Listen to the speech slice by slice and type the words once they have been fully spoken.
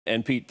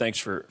And Pete, thanks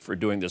for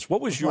doing this. What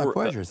was your my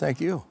pleasure?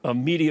 Thank you.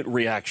 Immediate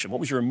reaction? What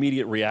was your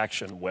immediate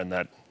reaction when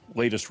that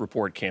latest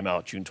report came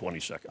out, June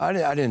 22nd? I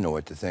didn't know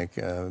what to think.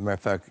 Matter of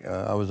fact,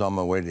 I was on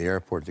my way to the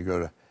airport to go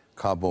to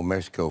Cabo,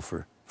 Mexico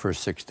for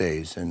 6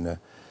 days, and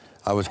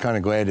I was kind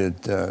of glad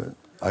that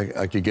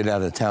I could get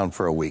out of town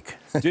for a week.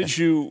 Did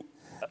you?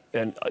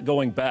 And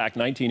going back,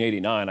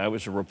 1989, I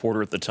was a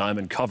reporter at the time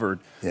and covered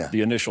the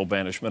initial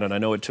banishment. And I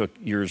know it took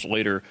years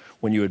later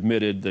when you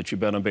admitted that you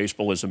bet on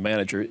baseball as a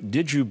manager.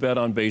 Did you bet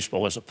on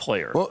baseball as a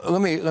player? Well,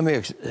 let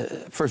me.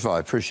 First of all, I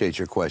appreciate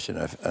your question.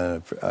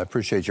 I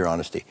appreciate your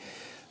honesty.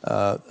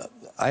 I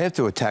have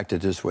to attack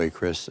it this way,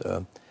 Chris.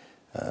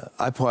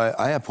 I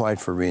applied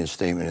for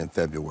reinstatement in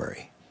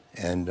February,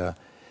 and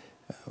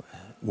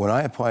when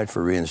I applied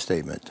for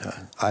reinstatement,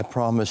 I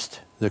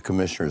promised the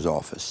commissioner's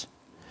office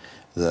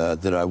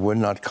that I would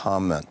not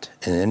comment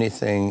on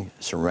anything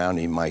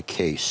surrounding my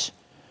case.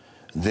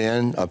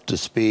 Then, up to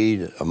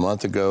speed, a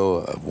month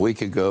ago, a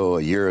week ago,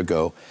 a year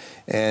ago,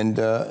 and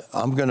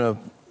I'm going to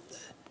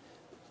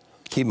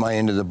keep my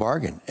end of the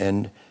bargain.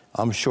 And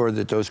I'm sure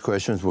that those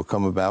questions will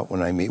come about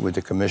when I meet with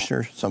the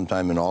commissioner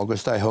sometime in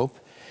August, I hope,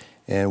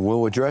 and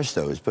we'll address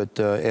those. But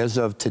as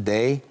of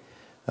today,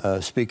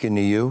 speaking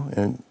to you,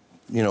 and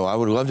I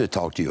would love to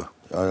talk to you.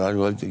 I'd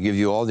love to give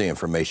you all the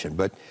information,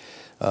 but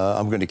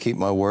I'm going to keep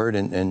my word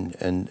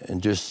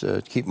and just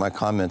keep my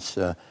comments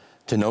to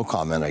no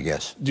comment, I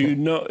guess. Do you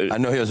know? I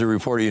know as a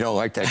reporter you don't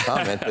like that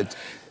comment,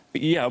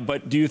 but yeah,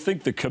 but do you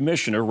think the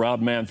commissioner, Rob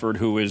Manfred,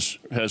 who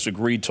has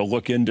agreed to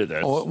look into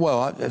this? Oh,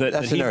 well,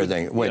 that's another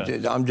thing. Wait,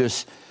 yeah.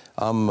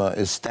 I'm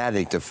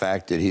ecstatic the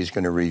fact that he's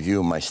going to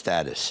review my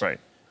status. Right.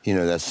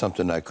 That's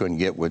something I couldn't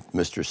get with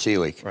Mr.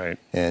 Seelig. Right.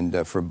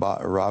 And for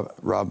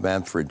Rob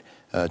Manfred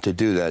to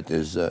do that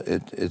is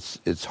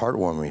it's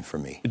heartwarming for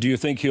me. Do you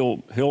think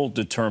he'll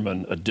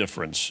determine a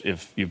difference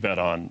if you bet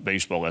on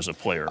baseball as a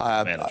player,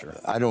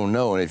 manager? I don't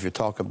know. And if you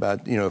talk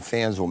about,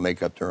 fans will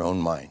make up their own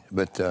mind.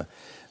 But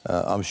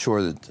I'm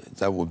sure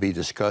that will be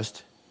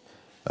discussed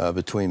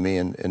between me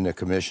and the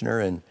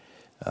commissioner. And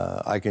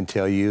I can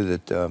tell you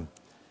that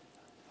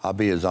I'll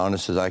be as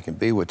honest as I can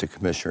be with the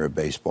commissioner of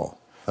baseball.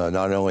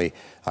 Not only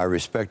I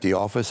respect the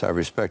office, I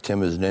respect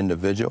him as an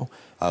individual.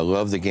 I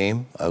love the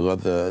game. I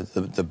love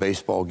the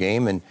baseball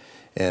game,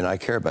 and I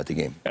care about the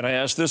game. And I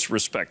ask this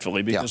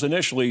respectfully because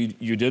initially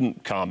you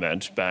didn't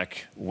comment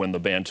back when the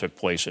ban took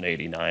place in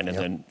 '89, and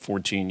then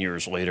 14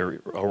 years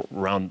later,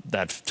 around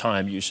that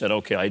time, you said,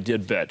 "Okay, I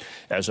did bet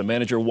as a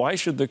manager." Why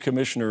should the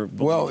commissioner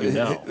believe you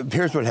now?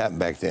 Here's what happened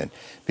back then.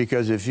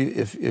 Because if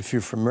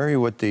you're familiar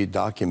with the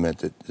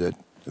document that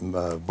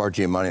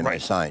Bargiamani and I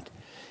signed,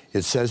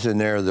 it says in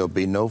there'll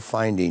be no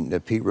finding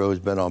that Pete Rose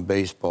bet on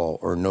baseball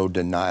or no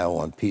denial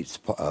on Pete's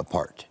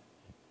part.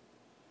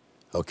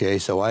 Okay,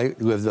 so I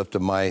lived up to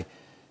my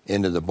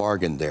end of the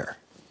bargain there.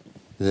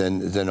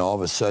 Then all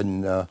of a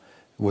sudden,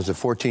 was it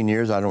 14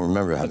 years? I don't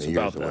remember how many years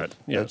it was. About that,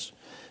 yes.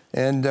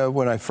 And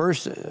when I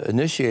first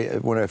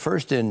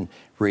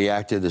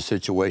reacted to the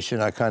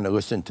situation, I kind of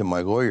listened to my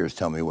lawyers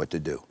tell me what to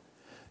do.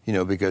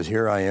 Because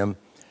here I am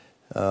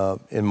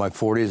in my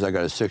 40s. I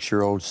got a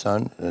 6-year-old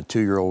son and a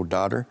 2-year-old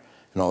daughter.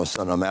 And all of a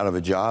sudden, I'm out of a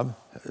job.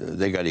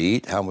 They got to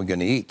eat. How am I going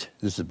to eat?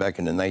 This is back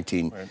in the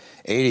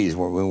 1980s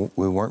where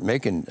we weren't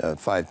making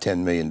 $5–10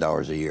 million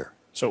a year.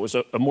 So it was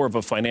a more of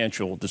a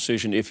financial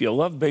decision. If you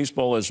love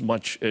baseball as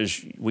much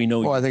as we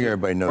know, I think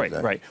everybody knows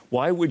that. Right.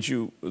 Why would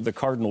you? The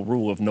cardinal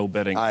rule of no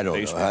betting. I don't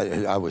baseball?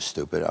 know. I was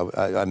stupid.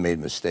 I made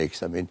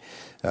mistakes. I mean,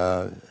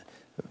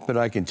 but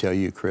I can tell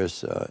you,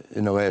 Chris,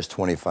 in the last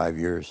 25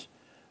 years,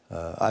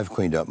 I've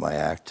cleaned up my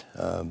act.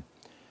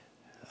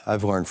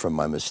 I've learned from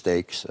my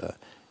mistakes.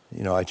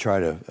 I try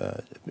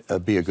to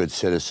be a good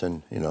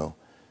citizen,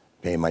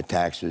 pay my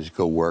taxes,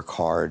 go work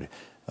hard,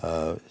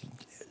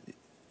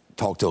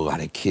 talk to a lot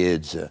of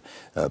kids,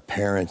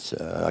 parents.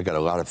 I got a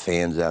lot of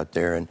fans out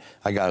there, and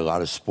I got a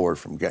lot of support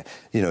from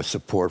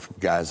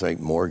guys like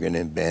Morgan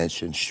and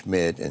Bench and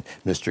Schmidt and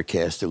Mr.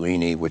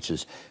 Castellini, which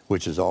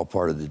is all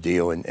part of the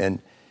deal. And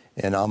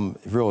I'm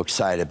real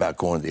excited about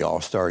going to the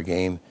All-Star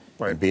game.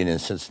 And being in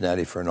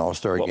Cincinnati for an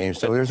All-Star game.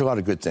 So there's a lot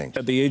of good things.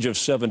 At the age of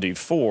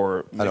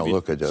 74... I don't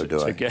look good, though,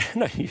 do I?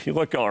 You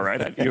look all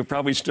right. You're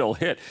probably still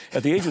hit.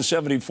 At the age of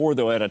 74,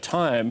 though, at a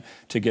time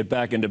to get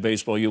back into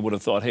baseball, you would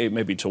have thought, hey,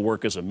 maybe to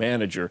work as a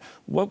manager.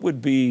 What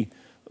would be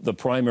the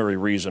primary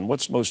reason?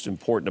 What's most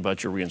important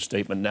about your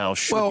reinstatement now,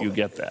 should you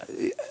get that?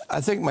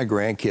 I think my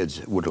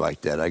grandkids would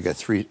like that. I got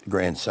 3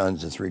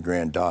 grandsons and 3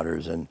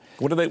 granddaughters, and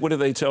what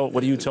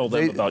do you tell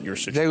them about your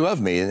situation? They love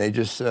me, and they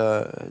just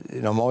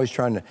I'm always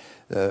trying to.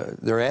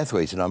 They're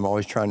athletes, and I'm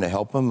always trying to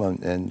help them.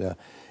 And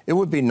it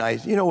would be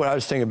nice. You know what I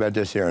was thinking about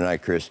this the other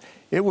night, Chris?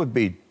 It would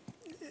be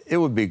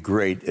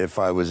great if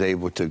I was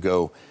able to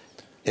go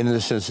into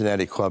the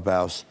Cincinnati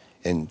clubhouse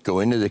and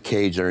go into the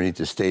cage underneath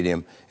the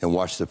stadium and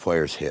watch the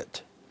players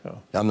hit. Oh.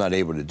 I'm not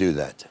able to do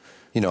that.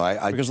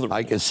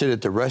 I can sit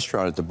at the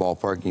restaurant at the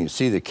ballpark and you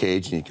see the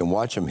cage and you can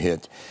watch them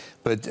hit.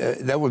 But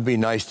that would be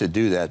nice to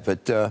do that.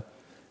 But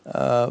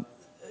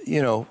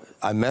you know,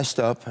 I messed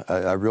up.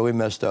 I really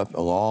messed up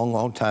a long,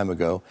 long time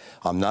ago.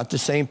 I'm not the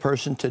same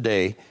person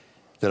today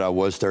that I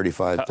was 30 years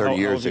ago. How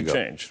have you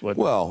changed?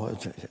 Well,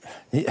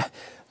 yeah,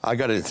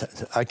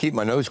 I keep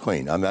my nose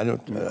clean. I mean, I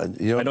don't.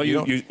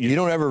 You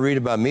don't ever read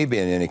about me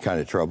being in any kind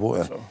of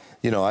trouble.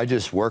 You know, I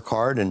just work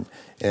hard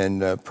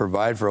and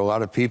provide for a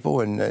lot of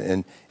people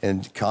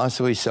and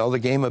constantly sell the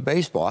game of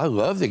baseball. I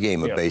love the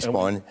game of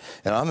baseball, and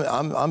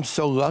I'm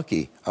so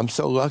lucky. I'm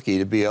so lucky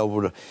to be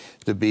able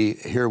to be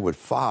here with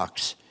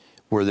Fox,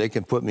 where they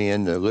can put me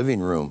in the living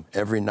room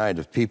every night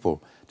of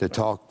people to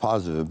talk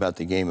positive about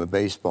the game of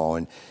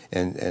baseball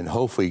and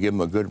hopefully give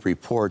them a good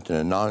report and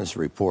an honest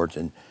report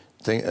and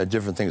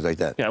different things like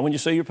that. Yeah, when you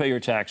say you pay your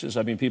taxes,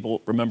 I mean,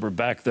 people remember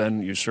back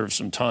then you served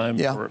some time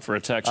for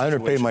a tax situation. I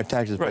underpaid my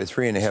taxes by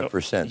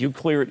 3.5%. So you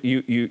cleared,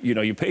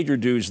 you paid your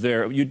dues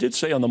there. You did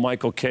say on the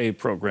Michael Kay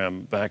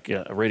program back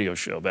in a radio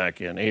show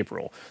back in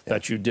April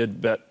that you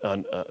did bet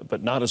on,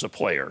 but not as a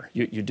player.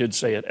 You did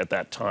say it at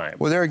that time.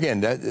 Well, there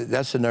again,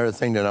 that's another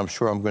thing that I'm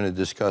sure I'm going to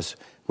discuss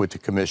with the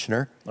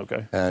commissioner.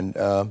 Okay. And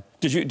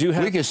do you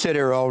have? We can sit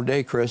here all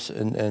day, Chris,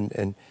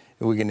 and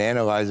we can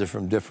analyze it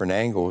from different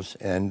angles.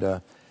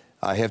 And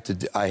I have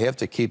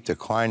to keep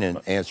declining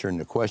answering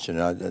the question.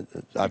 I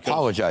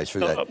apologize for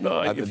that.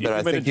 No, but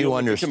I think you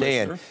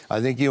understand.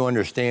 I think you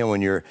understand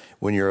when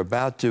you're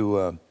about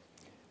to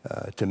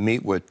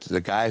meet with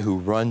the guy who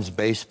runs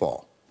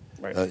baseball.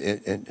 Right.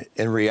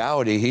 In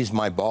reality, he's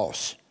my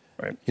boss.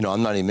 Right. You know,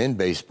 I'm not even in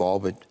baseball,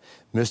 but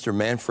Mr.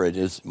 Manfred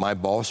is my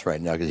boss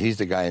right now because he's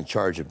the guy in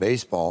charge of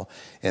baseball,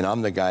 and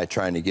I'm the guy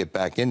trying to get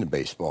back into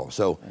baseball.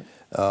 So,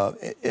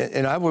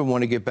 and I would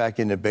want to get back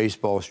into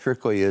baseball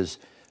strictly as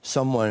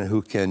someone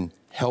who can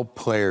help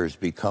players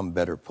become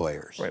better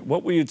players. Right.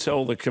 What will you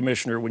tell the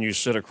commissioner when you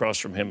sit across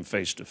from him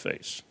face to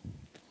face?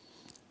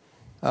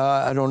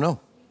 I don't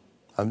know.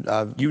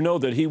 You know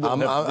that he will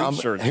have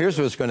research. Here's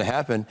what's going to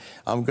happen.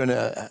 I'm going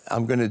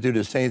to do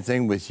the same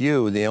thing with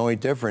you. The only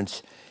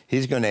difference,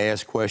 he's going to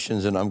ask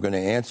questions and I'm going to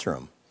answer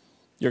them.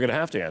 You're going to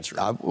have to answer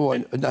them.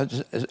 Well,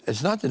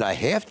 it's not that I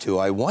have to.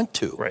 I want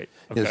to. Right.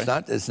 Okay.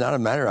 It's not a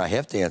matter I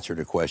have to answer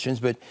the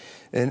questions,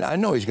 and I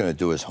know he's going to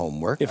do his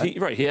homework.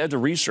 He had to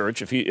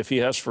research if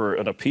he asked for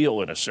an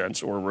appeal in a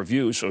sense or a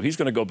review, so he's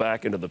going to go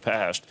back into the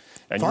past,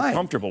 and you're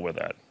comfortable with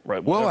that,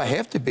 right? Well, I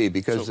have to be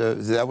because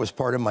that was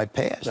part of my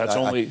past.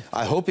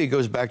 I hope he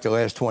goes back the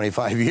last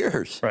 25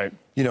 years. Right.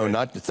 You know,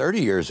 not 30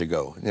 years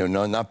ago. You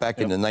know, not back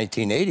in the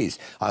 1980s.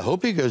 I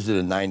hope he goes to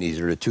the 90s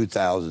or the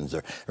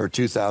 2000s or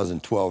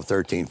 2012,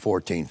 13,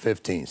 14,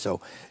 15. So,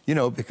 you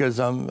know,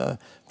 because I'm a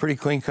pretty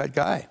clean-cut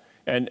guy.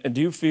 And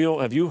do you feel,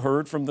 have you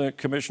heard from the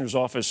commissioner's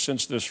office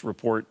since this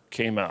report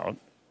came out,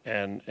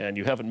 and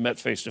you haven't met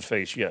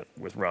face-to-face yet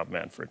with Rob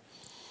Manfred?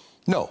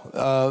 No.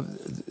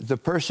 The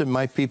person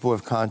my people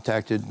have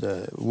contacted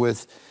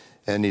with,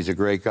 and he's a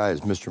great guy,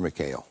 is Mr.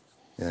 McHale.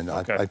 And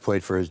I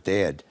played for his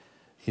dad.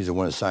 He's the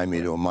one that signed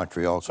me to a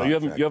Montreal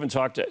contract. So you haven't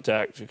talked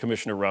to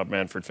Commissioner Rob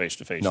Manfred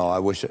face-to-face? No, I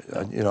wish,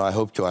 you know, I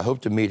hope to. I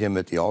hope to meet him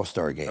at the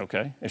All-Star game.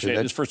 Okay. It's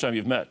the first time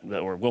you've met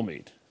or will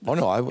meet? Oh,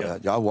 no,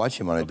 I watch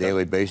him on a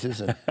daily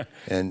basis.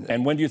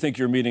 And when do you think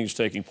your meeting is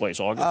taking place?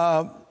 August?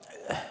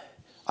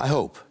 I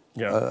hope.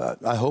 Yeah.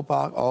 I hope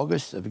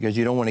August, because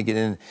you don't want to get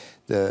in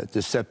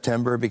the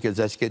September because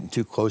that's getting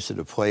too close to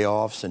the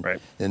playoffs and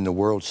in the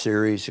World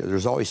Series.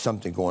 There's always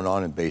something going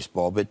on in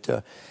baseball.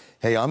 But,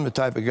 hey, I'm the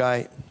type of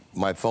guy,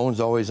 my phone's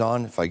always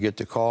on. If I get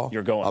the call,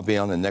 you're going. I'll be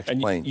on the next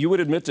plane. You would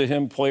admit to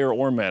him, player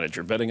or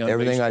manager, betting on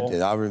everything baseball? I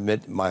did. I would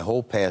admit my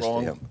whole past to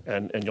him.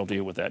 And you'll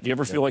deal with that. Do you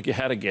ever feel like you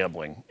had a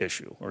gambling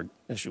issue or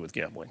issue with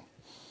gambling?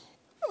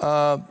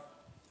 Well,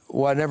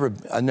 I never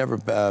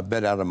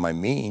bet out of my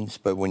means,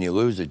 but when you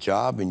lose a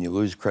job and you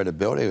lose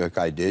credibility like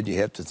I did, you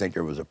have to think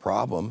there was a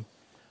problem.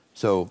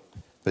 So,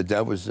 but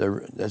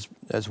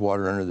that's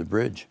water under the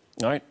bridge.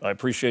 All right. I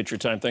appreciate your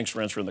time. Thanks for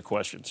answering the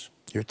questions.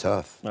 You're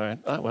tough. All right.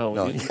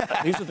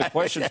 These are the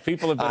questions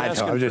people have been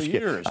asking for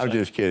years. I'm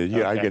just kidding.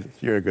 Yeah,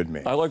 you're a good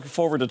man. I look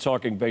forward to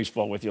talking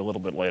baseball with you a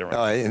little bit later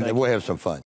on. And we'll have some fun.